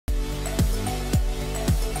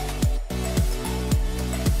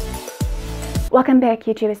Welcome back,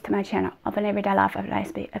 YouTubers, to my channel of an everyday life of an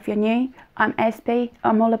Aspie. If you're new, I'm Aspie.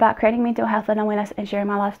 I'm all about creating mental health and awareness and sharing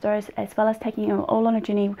my life stories, as well as taking you all on a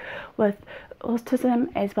journey with autism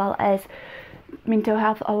as well as mental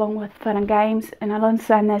health, along with fun and games, and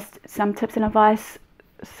alongside this, some tips and advice,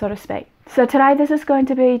 so to speak. So today this is going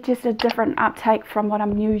to be just a different uptake from what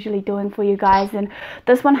I'm usually doing for you guys, and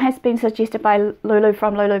this one has been suggested by Lulu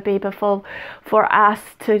from Louloubierberful for us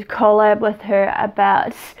to collab with her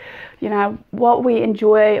about, you know, what we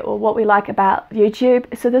enjoy or what we like about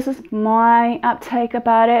YouTube. So this is my uptake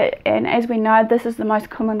about it, and as we know, this is the most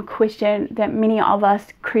common question that many of us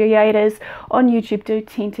creators on YouTube do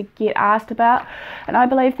tend to get asked about. And I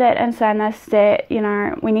believe that in saying this, that, you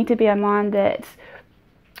know, we need to be in mind that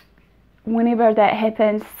whenever that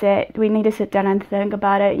happens, that we need to sit down and think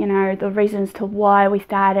about it, you know, the reasons to why we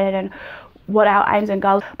started and what our aims and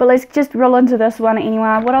goals. But let's just roll into this one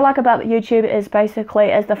anyway. What I like about YouTube is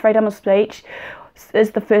basically the freedom of speech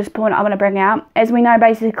is the first point I want to bring out. As we know,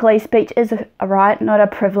 basically speech is a right, not a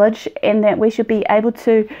privilege, and that we should be able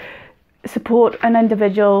to support an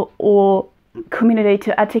individual or community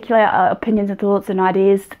to articulate our opinions and thoughts and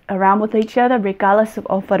ideas around with each other, regardless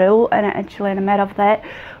of it all, and actually in a matter of that,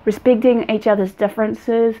 respecting each other's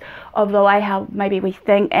differences of the way how maybe we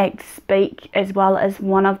think, act, speak, as well as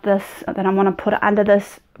one of this that I want to put under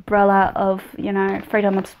this umbrella of, you know,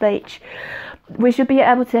 freedom of speech. We should be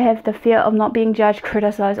able to have the fear of not being judged,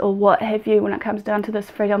 criticized, or what have you when it comes down to this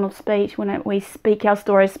freedom of speech, when we speak our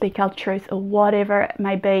stories, speak our truth, or whatever it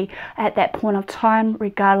may be at that point of time,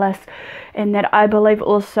 regardless. And that I believe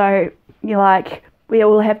also, you know, like, we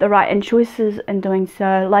all have the right and choices in doing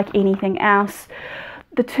so, like anything else.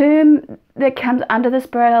 The term that comes under this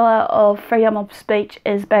umbrella of freedom of speech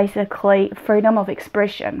is basically freedom of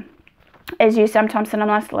expression, is used sometimes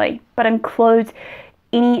synonymously, but includes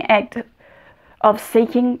any act of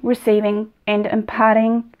seeking, receiving, and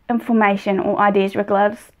imparting information or ideas,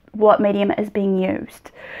 regardless what medium is being used,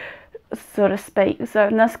 so to speak. So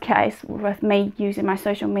in this case, with me using my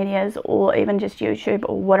social medias or even just YouTube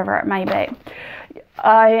or whatever it may be,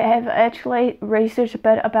 I have actually researched a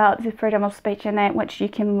bit about the freedom of speech and that, which you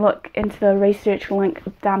can look into the research link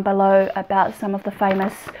down below about some of the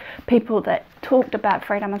famous people that talked about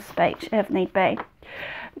freedom of speech if need be.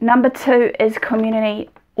 Number 2 is community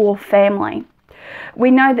or family.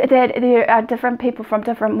 We know that there are different people from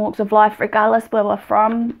different walks of life, regardless where we're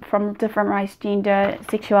from different race, gender,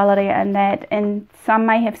 sexuality, and that, and some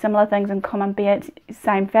may have similar things in common, be it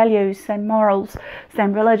same values, same morals,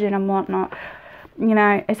 same religion and whatnot, you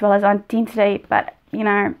know, as well as identity. But, you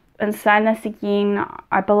know, in saying this again,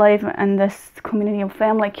 I believe in this community or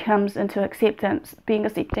family comes into acceptance, being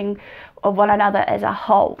accepting of one another as a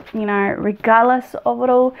whole, you know, regardless of it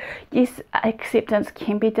all. Yes, acceptance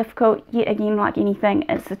can be difficult, yet again, like anything,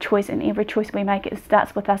 it's a choice, and every choice we make, it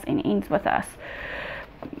starts with us and ends with us,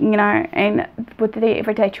 you know. And with the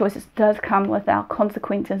everyday choices does come with our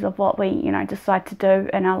consequences of what we, you know, decide to do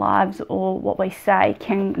in our lives, or what we say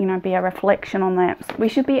can, you know, be a reflection on that. We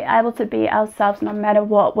should be able to be ourselves no matter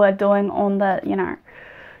what we're doing on the, you know,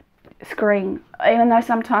 screen, even though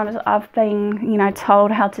sometimes I've been, you know, told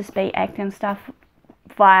how to speak, act and stuff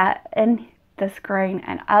via in the screen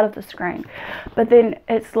and out of the screen, but then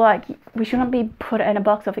it's like we shouldn't be put in a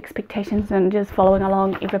box of expectations and just following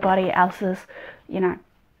along everybody else's, you know,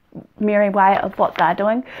 merry way of what they're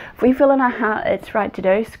doing. If we feel in our heart it's right to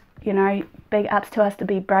do, you know, big ups to us to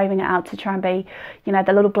be braving it out, to try and be, you know,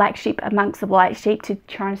 the little black sheep amongst the white sheep, to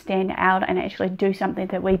try and stand out and actually do something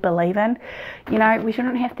that we believe in. You know, we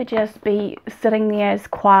shouldn't have to just be sitting there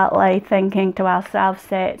quietly thinking to ourselves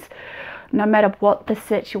that no matter what the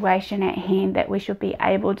situation at hand, that we should be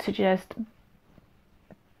able to just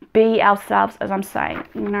be ourselves, as I'm saying,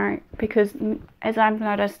 you know, because as I've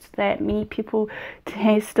noticed that many people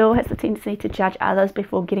still has the tendency to judge others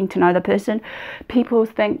before getting to know the person. People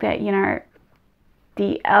think that, you know,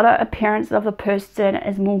 the outer appearance of a person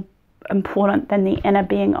is more important than the inner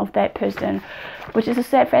being of that person, which is a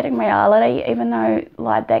sad fact in reality, even though,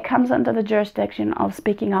 like, that comes under the jurisdiction of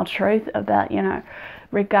speaking our truth about, you know,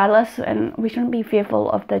 regardless, and we shouldn't be fearful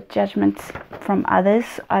of the judgments from others.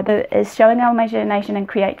 Either is showing our imagination and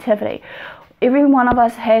creativity. Every one of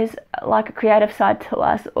us has like a creative side to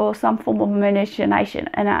us, or some form of imagination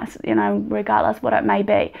in us, you know, regardless what it may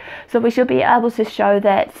be. So we should be able to show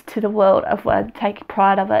that to the world if we take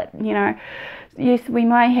pride of it, you know. Yes, we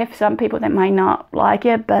may have some people that may not like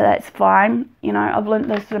it, but that's fine. You know, I've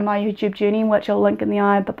learned this in my YouTube journey, which I'll link in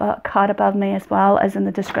the card above me as well as in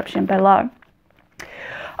the description below.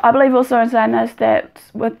 I believe also in saying this, that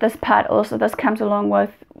with this part also, this comes along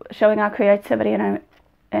with showing our creativity and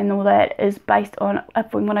and all that is based on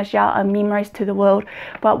if we want to share our memories to the world,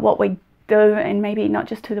 but what we do, and maybe not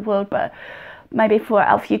just to the world, but maybe for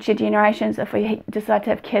our future generations, if we decide to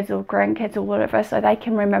have kids or grandkids or whatever, so they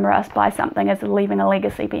can remember us by something as leaving a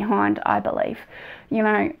legacy behind, I believe. You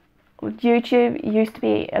know, YouTube used to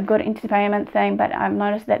be a good entertainment thing, but I've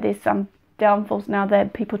noticed that there's some downfalls now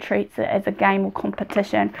that people treat it as a game or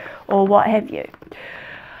competition or what have you.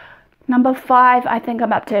 Number 5, I think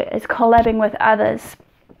I'm up to, is collabing with others.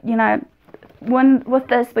 You know, with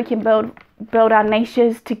this we can build our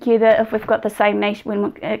niches together if we've got the same niche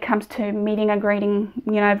when it comes to meeting and greeting,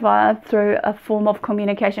 you know, through a form of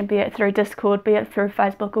communication, be it through Discord, be it through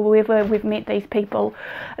Facebook or wherever we've met these people.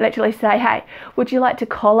 Literally say, hey, would you like to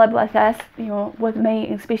collab with us, you know, with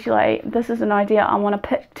me especially? This is an idea I want to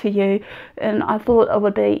pitch to you, and I thought it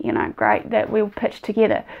would be, you know, great that we'll pitch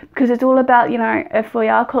together, because it's all about, you know, if we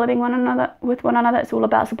are collabing with one another, it's all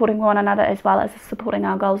about supporting one another as well as supporting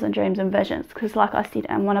our goals and dreams and visions, because like I said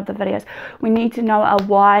in one of the videos, we need to know our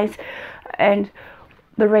whys and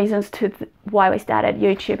the reasons to why we started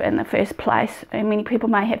YouTube in the first place. And many people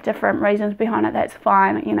may have different reasons behind it, that's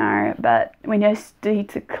fine, you know, but we just need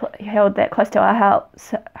to hold that close to our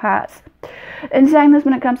hearts. In saying this,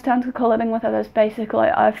 when it comes down to collabing with others, basically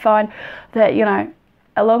I find that, you know,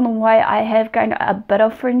 along the way I have gained a bit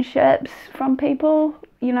of friendships from people,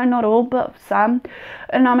 you know, not all, but some.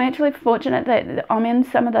 And I'm actually fortunate that I'm in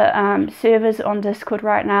some of the servers on Discord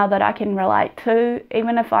right now that I can relate to,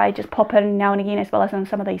 even if I just pop in now and again, as well as in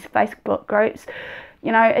some of these Facebook groups.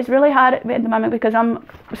 You know, it's really hard at the moment because I'm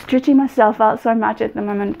stretching myself out so much at the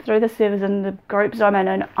moment through the servers and the groups I'm in,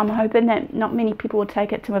 and I'm hoping that not many people will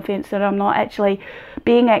take it to offence that I'm not actually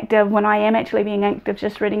being active when I am actually being active,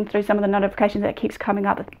 just reading through some of the notifications that keeps coming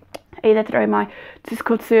up, either through my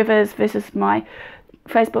Discord servers versus my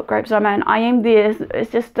Facebook groups I'm in. I am there.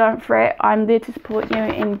 It's just, don't fret. I'm there to support you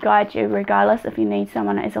and guide you regardless. If you need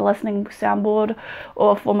someone as a listening soundboard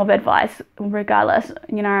or a form of advice, regardless,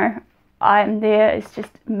 you know, I'm there. It's just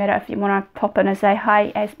a matter if you want to pop in and say,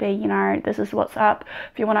 hey Aspie, you know, this is what's up.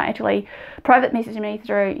 If you want to actually private message me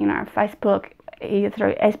through, you know, Facebook, either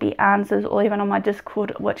through Aspie Answers or even on my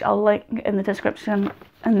Discord, which I'll link in the description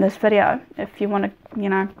in this video, if you want to, you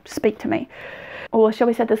know, speak to me. Or shall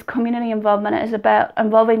we say, this community involvement is about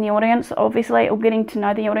involving the audience, obviously, or getting to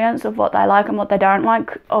know the audience of what they like and what they don't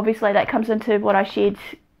like. Obviously that comes into what I shared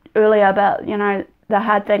earlier about, you know, the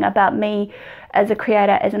hard thing about me as a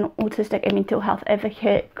creator, as an autistic and mental health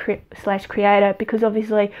advocate / creator, because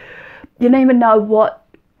obviously you never know what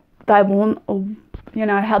they want or, you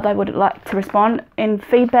know, how they would like to respond, and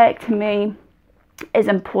feedback to me is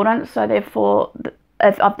important. So therefore,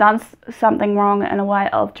 if I've done something wrong in a way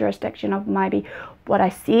of jurisdiction of maybe what I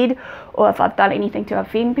said, or if I've done anything to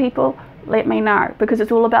offend people, let me know, because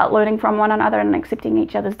it's all about learning from one another and accepting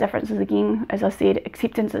each other's differences. Again, as I said,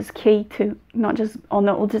 acceptance is key to not just on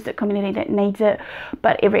the autistic community that needs it,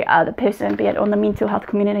 but every other person, be it on the mental health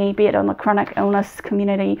community, be it on the chronic illness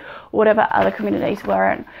community, whatever other communities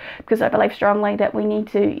we're in, because I believe strongly that we need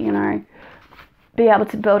to, you know, be able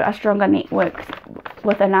to build a stronger network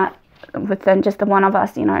within just the one of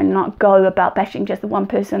us, you know, not go about bashing just the one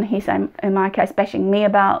person. He's, in my case, bashing me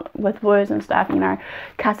about with words and stuff, you know,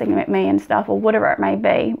 cussing at me and stuff, or whatever it may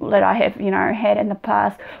be that I have, you know, had in the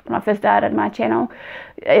past when I first started my channel.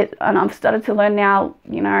 And I've started to learn now,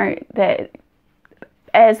 you know, that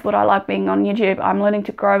as what I like being on YouTube, I'm learning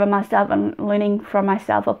to grow with myself and learning from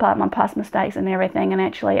myself apart my past mistakes and everything, and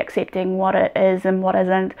actually accepting what it is and what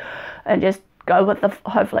isn't, and just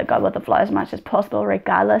hopefully go with the flow as much as possible,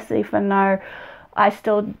 regardless, even though I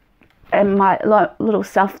still am my little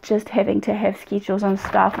self just having to have schedules and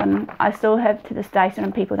stuff, and I still have to this day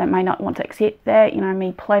certain people that may not want to accept that, you know,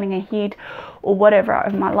 me planning ahead or whatever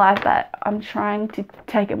in my life, but I'm trying to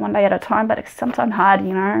take it one day at a time, but it's sometimes hard,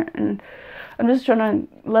 you know, and I'm just trying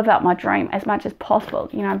to live out my dream as much as possible.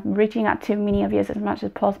 You know, reaching out to many of you as much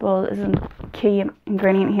as possible is a key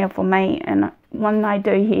ingredient here for me. And when I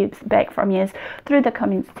do hear back from you through the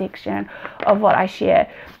comments section of what I share,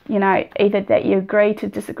 you know, either that you agree to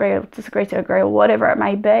disagree or disagree to agree or whatever it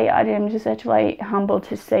may be, I am just actually humbled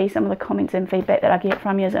to see some of the comments and feedback that I get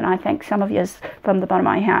from you, and I thank some of you from the bottom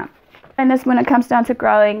of my heart. And this, when it comes down to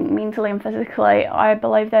growing mentally and physically, I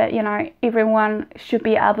believe that, you know, everyone should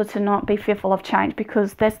be able to not be fearful of change,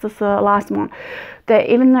 because that's just the last one.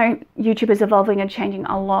 That even though YouTube is evolving and changing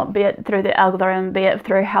a lot, be it through the algorithm, be it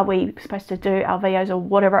through how we're supposed to do our videos or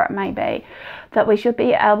whatever it may be, that we should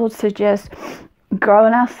be able to just grow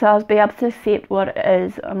in ourselves, be able to accept what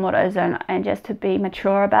is and what isn't, and just to be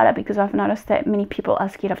mature about it, because I've noticed that many people are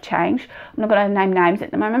scared of change. I'm not going to name names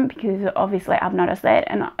at the moment because obviously I've noticed that,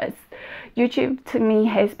 and YouTube to me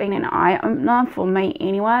has been an eye-opener for me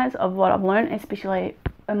anyways of what I've learned, especially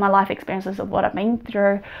in my life experiences of what I've been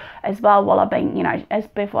through as well while I've been, you know, as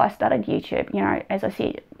before I started YouTube. You know, as I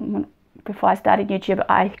said, before I started YouTube,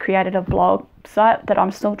 I created a blog site that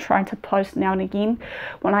I'm still trying to post now and again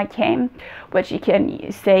when I can, which you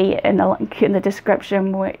can see in the link in the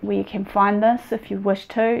description where you can find this if you wish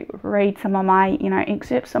to read some of my, you know,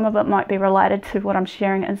 excerpts. Some of it might be related to what I'm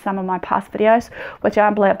sharing in some of my past videos, which I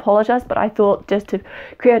humbly apologize, but I thought just to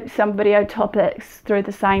create some video topics through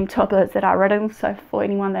the same topics that I've written, so for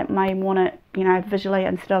anyone that may want it, you know, visually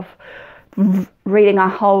instead of reading a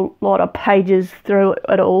whole lot of pages through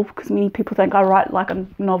it all, because many people think I write like a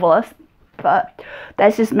novelist, but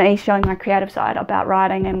that's just me showing my creative side about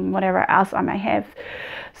writing and whatever else I may have.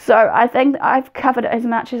 So I think I've covered as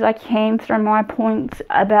much as I can through my points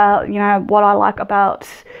about, you know, what I like about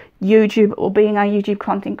YouTube or being a YouTube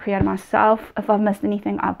content creator myself. If I've missed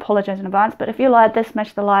anything, I apologize in advance, but if you like this,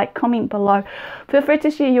 smash the like, comment below, feel free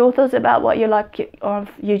to share your thoughts about what you like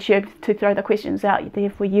of YouTube, to throw the questions out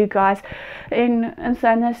there for you guys. And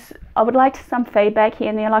saying this, I would like some feedback here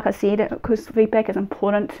and there, like I said, because feedback is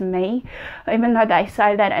important to me, even though they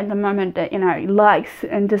say that at the moment that, you know, likes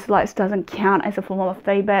and dislikes doesn't count as a form of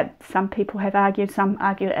feedback. Some people have argued, some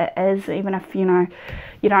argue it is, even if, you know,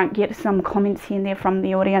 you don't get some comments here and there from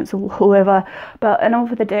the audience or whoever. But in all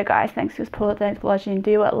for the day, guys, thanks for support, thanks for watching,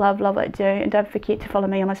 do it, love it, do, and don't forget to follow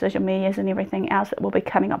me on my social medias and everything else that will be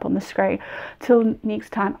coming up on the screen. Till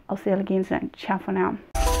next time, I'll see you again soon. Ciao for now.